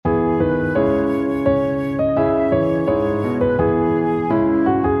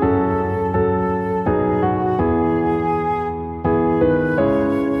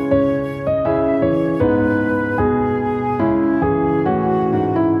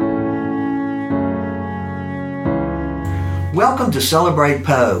Welcome to Celebrate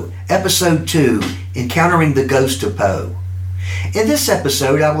Poe, Episode 2, Encountering the Ghost of Poe. In this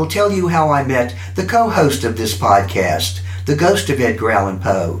episode, I will tell you how I met the co-host of this podcast, the ghost of Edgar Allan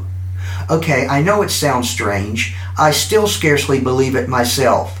Poe. Okay, I know it sounds strange. I still scarcely believe it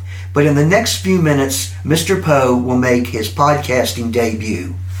myself. But in the next few minutes, Mr. Poe will make his podcasting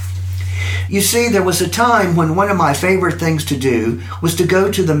debut. You see, there was a time when one of my favorite things to do was to go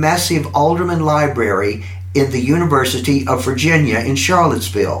to the massive Alderman Library in the University of Virginia in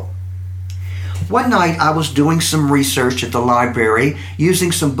Charlottesville. One night I was doing some research at the library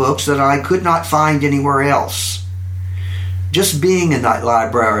using some books that I could not find anywhere else. Just being in that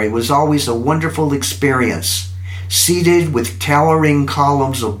library was always a wonderful experience, seated with towering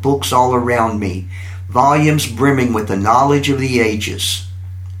columns of books all around me, volumes brimming with the knowledge of the ages.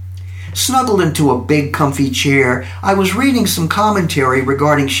 Snuggled into a big comfy chair, I was reading some commentary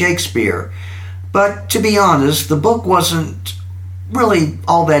regarding Shakespeare, but to be honest, the book wasn't really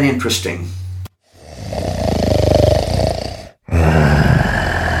all that interesting.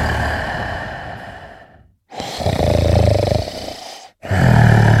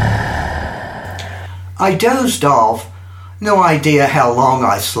 I dozed off, no idea how long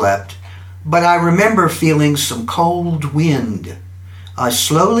I slept, but I remember feeling some cold wind. I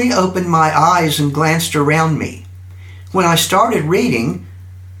slowly opened my eyes and glanced around me. When I started reading,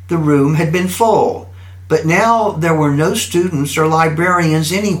 the room had been full, but now there were no students or librarians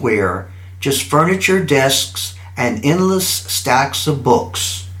anywhere, just furniture, desks, and endless stacks of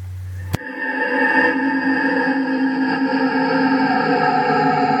books.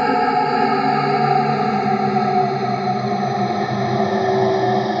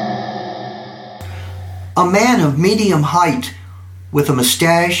 A man of medium height, with a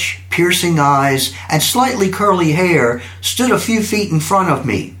mustache, piercing eyes, and slightly curly hair, stood a few feet in front of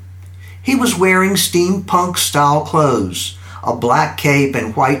me. He was wearing steampunk-style clothes, a black cape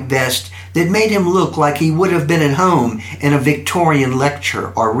and white vest that made him look like he would have been at home in a Victorian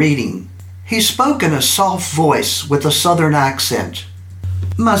lecture or reading. He spoke in a soft voice with a southern accent.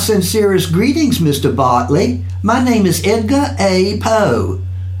 "My sincerest greetings, Mr. Bartley. My name is Edgar A. Poe.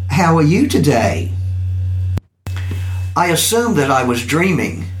 How are you today?" I assumed that I was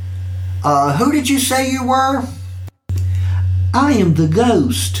dreaming. Who did you say you were? "I am the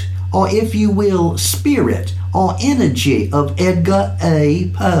ghost, or if you will, spirit, or energy of Edgar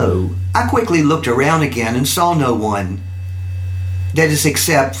A. Poe." I quickly looked around again and saw no one. That is,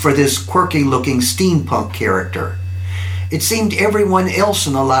 except for this quirky-looking steampunk character. It seemed everyone else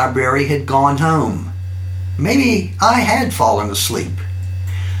in the library had gone home. Maybe I had fallen asleep.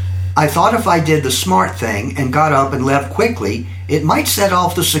 I thought if I did the smart thing and got up and left quickly, it might set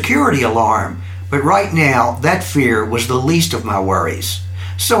off the security alarm, but right now that fear was the least of my worries.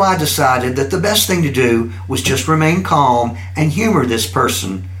 So I decided that the best thing to do was just remain calm and humor this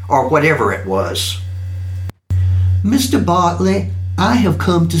person, or whatever it was. "Mr. Bartley, I have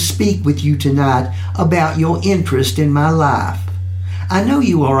come to speak with you tonight about your interest in my life. I know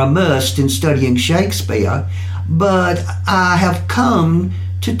you are immersed in studying Shakespeare, but I have come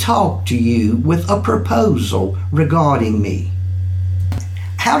to talk to you with a proposal regarding me."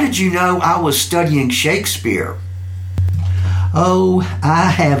 "How did you know I was studying Shakespeare?" "Oh,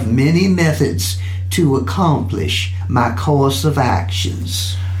 I have many methods to accomplish my course of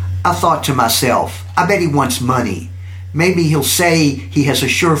actions." I thought to myself, I bet he wants money. Maybe he'll say he has a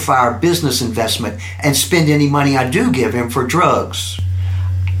surefire business investment and spend any money I do give him for drugs.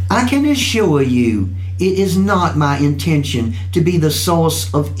 "I can assure you, it is not my intention to be the source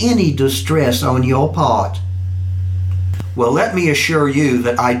of any distress on your part." Well, let me assure you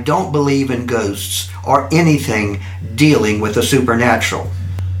that I don't believe in ghosts or anything dealing with the supernatural.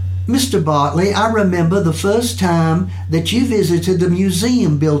 "Mr. Bartley, I remember the first time that you visited the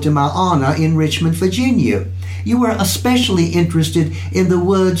museum built in my honor in Richmond, Virginia. You were especially interested in the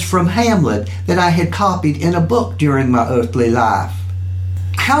words from Hamlet that I had copied in a book during my earthly life."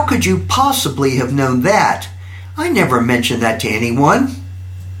 "How could you possibly have known that? I never mentioned that to anyone."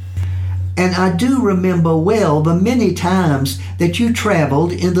 "And I do remember well the many times that you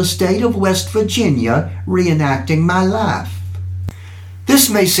traveled in the state of West Virginia reenacting my life." This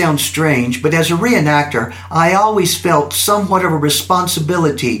may sound strange, but as a reenactor, I always felt somewhat of a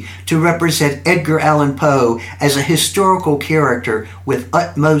responsibility to represent Edgar Allan Poe as a historical character with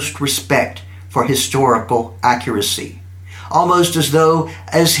utmost respect for historical accuracy. Almost as though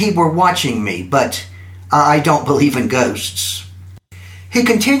as he were watching me, but I don't believe in ghosts. He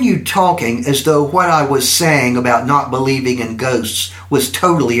continued talking as though what I was saying about not believing in ghosts was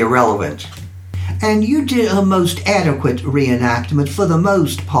totally irrelevant. "And you did a most adequate reenactment for the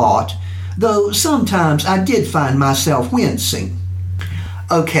most part, though sometimes I did find myself wincing.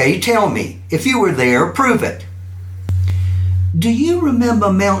 Okay, tell me. If you were there, prove it. Do you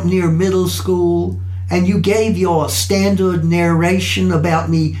remember Mountaineer Middle School? And you gave your standard narration about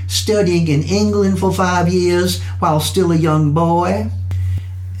me studying in England for 5 years while still a young boy?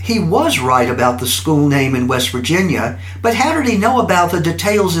 He was right about the school name in West Virginia, but how did he know about the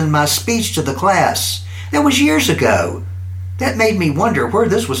details in my speech to the class? That was years ago. That made me wonder where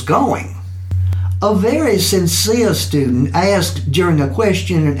this was going. A very sincere student asked during a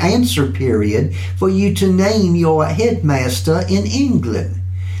question and answer period for you to name your headmaster in England.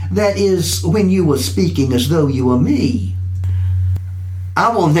 That is, when you were speaking as though you were me.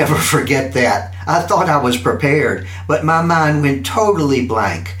 I will never forget that. I thought I was prepared, but my mind went totally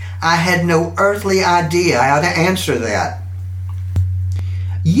blank. I had no earthly idea how to answer that.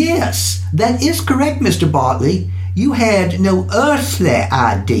 Yes, that is correct, Mr. Bartley. You had no earthly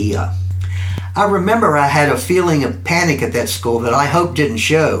idea. I remember I had a feeling of panic at that school that I hope didn't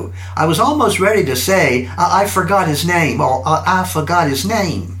show. I was almost ready to say, I forgot his name, or I forgot his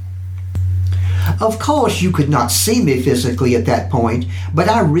name. Of course, you could not see me physically at that point, but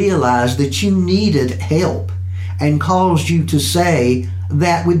I realized that you needed help and caused you to say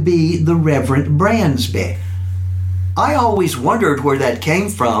that would be the Reverend Bransby. I always wondered where that came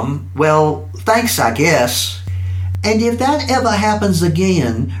from. Well, thanks, I guess. And if that ever happens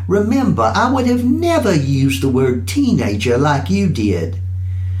again, remember, I would have never used the word teenager like you did.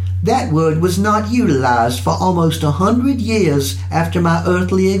 That word was not utilized for almost 100 years after my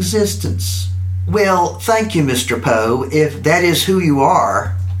earthly existence. Well, thank you, Mr. Poe, if that is who you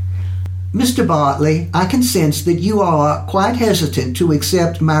are. Mr. Bartley, I can sense that you are quite hesitant to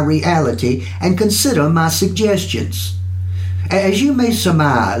accept my reality and consider my suggestions. As you may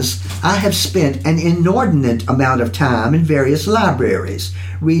surmise, I have spent an inordinate amount of time in various libraries,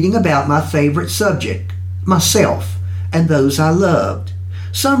 reading about my favorite subject, myself, and those I loved.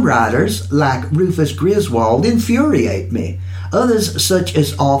 Some writers, like Rufus Griswold, infuriate me. Others, such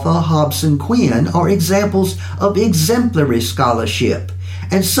as Arthur Hobson Quinn, are examples of exemplary scholarship,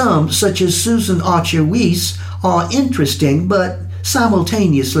 and some, such as Susan Archer Weiss, are interesting but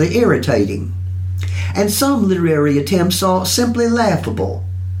simultaneously irritating. And some literary attempts are simply laughable.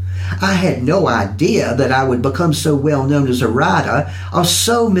 I had no idea that I would become so well known as a writer or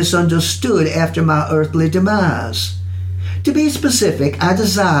so misunderstood after my earthly demise. To be specific, I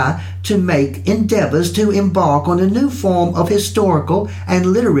desire to make endeavors to embark on a new form of historical and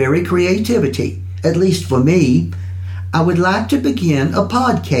literary creativity, at least for me. I would like to begin a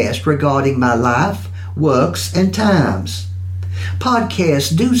podcast regarding my life, works, and times.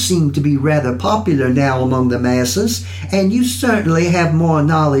 Podcasts do seem to be rather popular now among the masses, and you certainly have more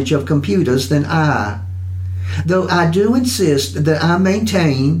knowledge of computers than I. Though I do insist that I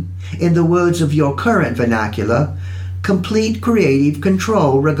maintain, in the words of your current vernacular, complete creative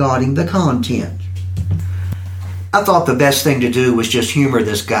control regarding the content. I thought the best thing to do was just humor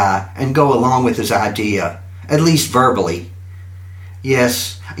this guy and go along with his idea, at least verbally.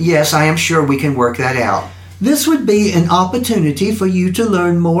 Yes, I am sure we can work that out. This would be an opportunity for you to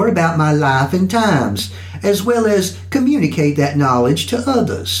learn more about my life and times, as well as communicate that knowledge to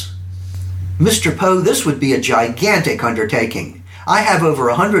others. Mr. Poe, this would be a gigantic undertaking. I have over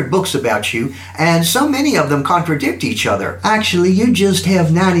 100 books about you, and so many of them contradict each other. Actually, you just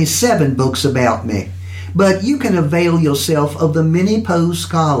have 97 books about me. But you can avail yourself of the many Poe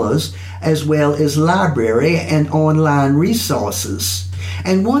scholars, as well as library and online resources.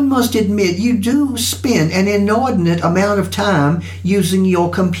 And one must admit you do spend an inordinate amount of time using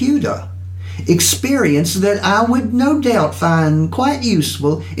your computer. Experience that I would no doubt find quite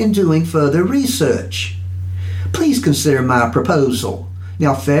useful in doing further research. Please consider my proposal.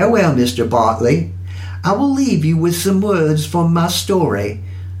 Now farewell, Mr. Bartley. I will leave you with some words from my story,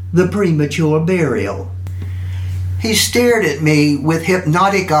 The Premature Burial. He stared at me with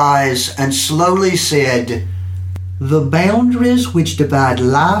hypnotic eyes and slowly said, "The boundaries which divide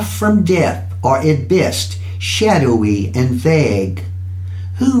life from death are at best shadowy and vague.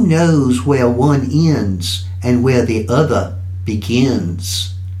 Who knows where one ends and where the other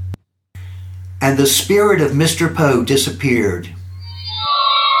begins?" And the spirit of Mr. Poe disappeared.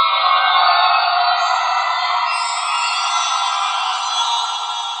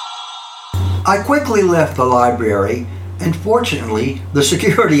 I quickly left the library, and fortunately, the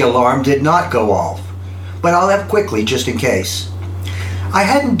security alarm did not go off. But I left quickly just in case. I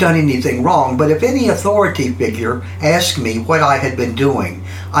hadn't done anything wrong, but if any authority figure asked me what I had been doing,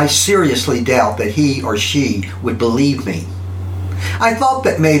 I seriously doubt that he or she would believe me. I thought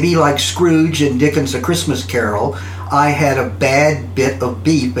that maybe, like Scrooge in Dickens' A Christmas Carol, I had a bad bit of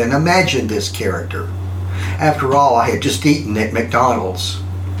beef and imagined this character. After all, I had just eaten at McDonald's.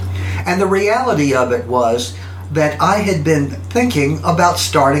 And the reality of it was that I had been thinking about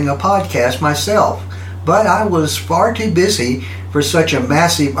starting a podcast myself, but I was far too busy for such a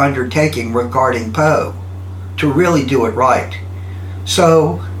massive undertaking regarding Poe to really do it right.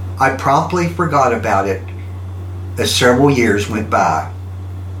 So I promptly forgot about it as several years went by.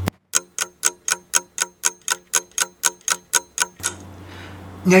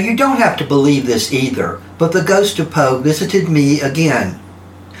 Now, you don't have to believe this either, but the ghost of Poe visited me again.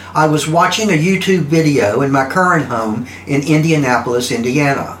 I was watching a YouTube video in my current home in Indianapolis,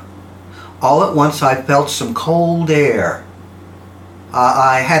 Indiana. All at once I felt some cold air.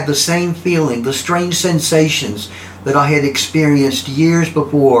 I had the same feeling, the strange sensations that I had experienced years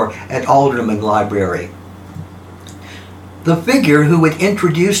before at Alderman Library. The figure who had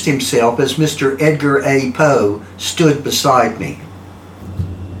introduced himself as Mr. Edgar A. Poe stood beside me.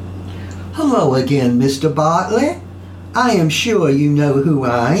 "Hello again, Mr. Bartley. I am sure you know who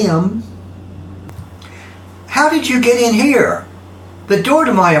I am." "How did you get in here? The door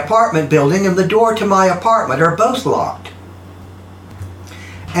to my apartment building and the door to my apartment are both locked."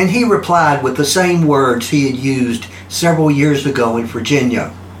 And he replied with the same words he had used several years ago in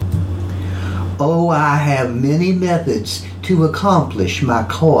Virginia. "Oh, I have many methods to accomplish my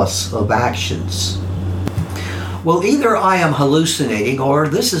course of actions." Well, either I am hallucinating or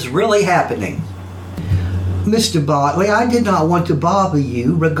this is really happening. "Mr. Bartley, I did not want to bother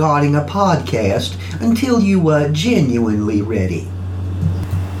you regarding a podcast until you were genuinely ready."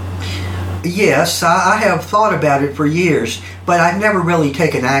 "Yes, I have thought about it for years, but I've never really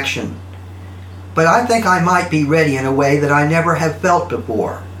taken action. But I think I might be ready in a way that I never have felt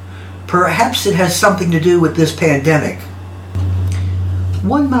before. Perhaps it has something to do with this pandemic."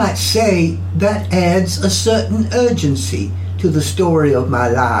 "One might say that adds a certain urgency to the story of my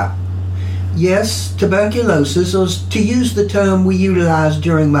life. Yes, tuberculosis, or to use the term we utilized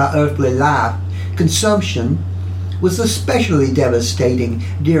during my earthly life, consumption, was especially devastating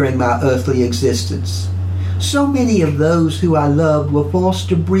during my earthly existence. So many of those who I loved were forced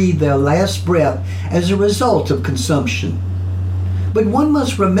to breathe their last breath as a result of consumption. But one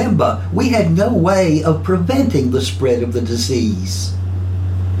must remember we had no way of preventing the spread of the disease.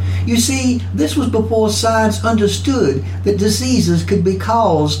 You see, this was before science understood that diseases could be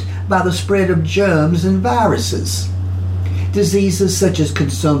caused by the spread of germs and viruses. Diseases such as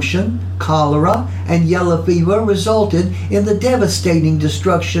consumption, cholera, and yellow fever resulted in the devastating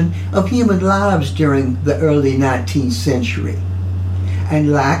destruction of human lives during the early 19th century.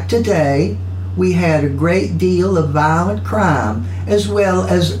 And like today, we had a great deal of violent crime as well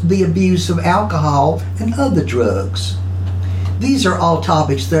as the abuse of alcohol and other drugs. These are all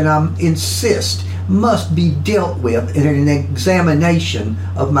topics that I insist must be dealt with in an examination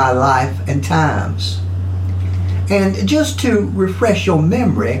of my life and times. And just to refresh your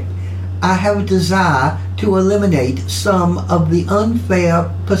memory, I have a desire to eliminate some of the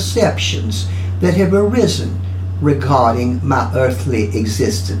unfair perceptions that have arisen regarding my earthly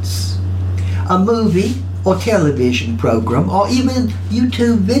existence. A movie or television program or even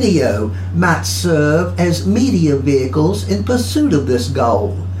YouTube video might serve as media vehicles in pursuit of this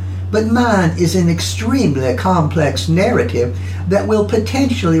goal. But mine is an extremely complex narrative that will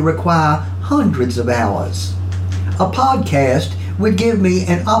potentially require hundreds of hours. A podcast would give me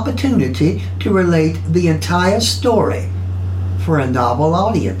an opportunity to relate the entire story for a novel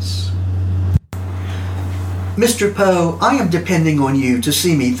audience. Mr. Poe, I am depending on you to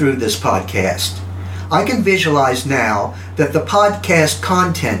see me through this podcast. I can visualize now that the podcast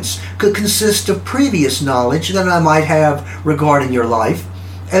contents could consist of previous knowledge that I might have regarding your life,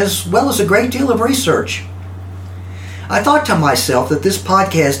 as well as a great deal of research. I thought to myself that this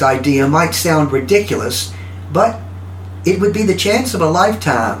podcast idea might sound ridiculous, but it would be the chance of a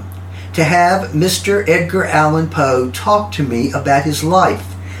lifetime to have Mr. Edgar Allan Poe talk to me about his life,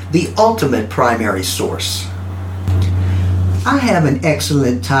 the ultimate primary source. I have an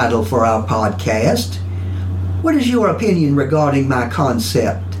excellent title for our podcast. What is your opinion regarding my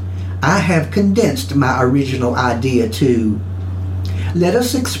concept? I have condensed my original idea to let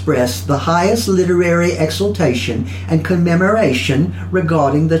us express the highest literary exultation and commemoration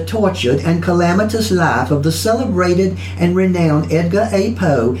regarding the tortured and calamitous life of the celebrated and renowned Edgar A.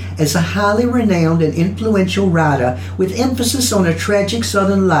 Poe as a highly renowned and influential writer with emphasis on a tragic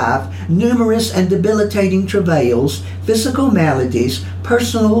Southern life, numerous and debilitating travails, physical maladies,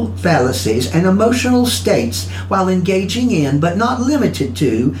 personal fallacies, and emotional states while engaging in, but not limited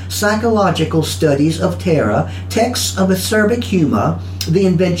to, psychological studies of terror, texts of acerbic humor, the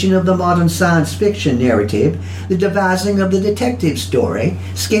invention of the modern science fiction narrative, the devising of the detective story,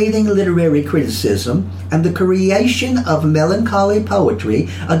 scathing literary criticism, and the creation of melancholy poetry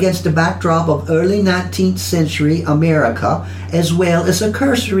against the backdrop of early 19th century America, as well as a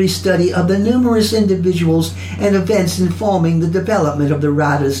cursory study of the numerous individuals and events informing the development of the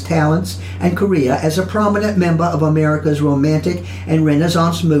writer's talents and career as a prominent member of America's Romantic and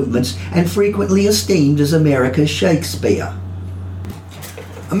Renaissance movements, and frequently esteemed as America's Shakespeare.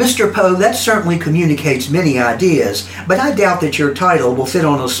 Mr. Poe, that certainly communicates many ideas, but I doubt that your title will fit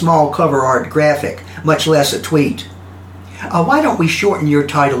on a small cover art graphic, much less a tweet. Why don't we shorten your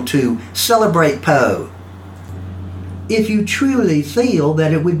title to Celebrate Poe? If you truly feel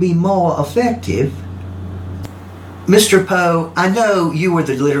that it would be more effective. Mr. Poe, I know you are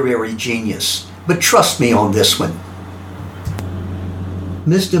the literary genius, but trust me on this one.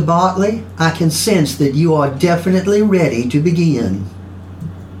 Mr. Bartley, I can sense that you are definitely ready to begin.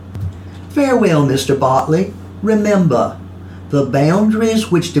 Farewell, Mr. Bartley. Remember, the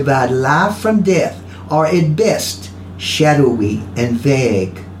boundaries which divide life from death are at best shadowy and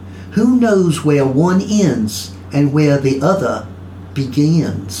vague. Who knows where one ends and where the other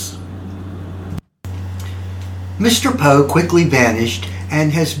begins? Mr. Poe quickly vanished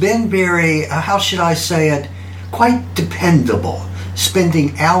and has been very, quite dependable,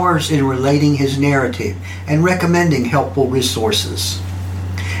 spending hours in relating his narrative and recommending helpful resources.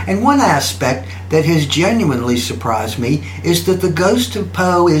 And one aspect that has genuinely surprised me is that the ghost of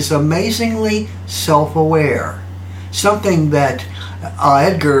Poe is amazingly self-aware, something that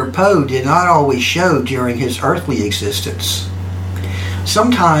Edgar Poe did not always show during his earthly existence.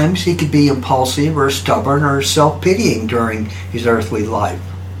 Sometimes he could be impulsive or stubborn or self-pitying during his earthly life.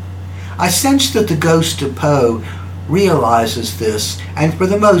 I sense that the ghost of Poe realizes this and for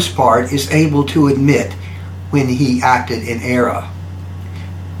the most part is able to admit when he acted in error.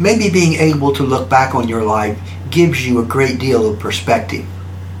 Maybe being able to look back on your life gives you a great deal of perspective.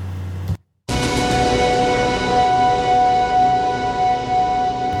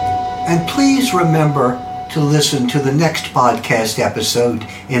 And please remember to listen to the next podcast episode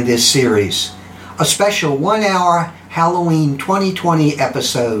in this series, a special 1-hour Halloween 2020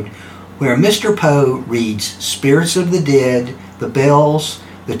 episode where Mr. Poe reads Spirits of the Dead, The Bells,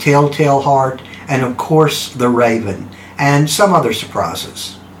 The Telltale Heart, and of course The Raven, and some other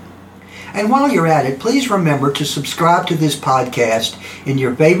surprises. And while you're at it, please remember to subscribe to this podcast in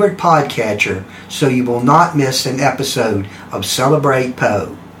your favorite podcatcher so you will not miss an episode of Celebrate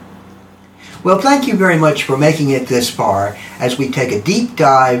Poe. Well, thank you very much for making it this far as we take a deep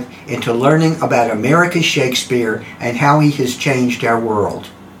dive into learning about America's Shakespeare and how he has changed our world.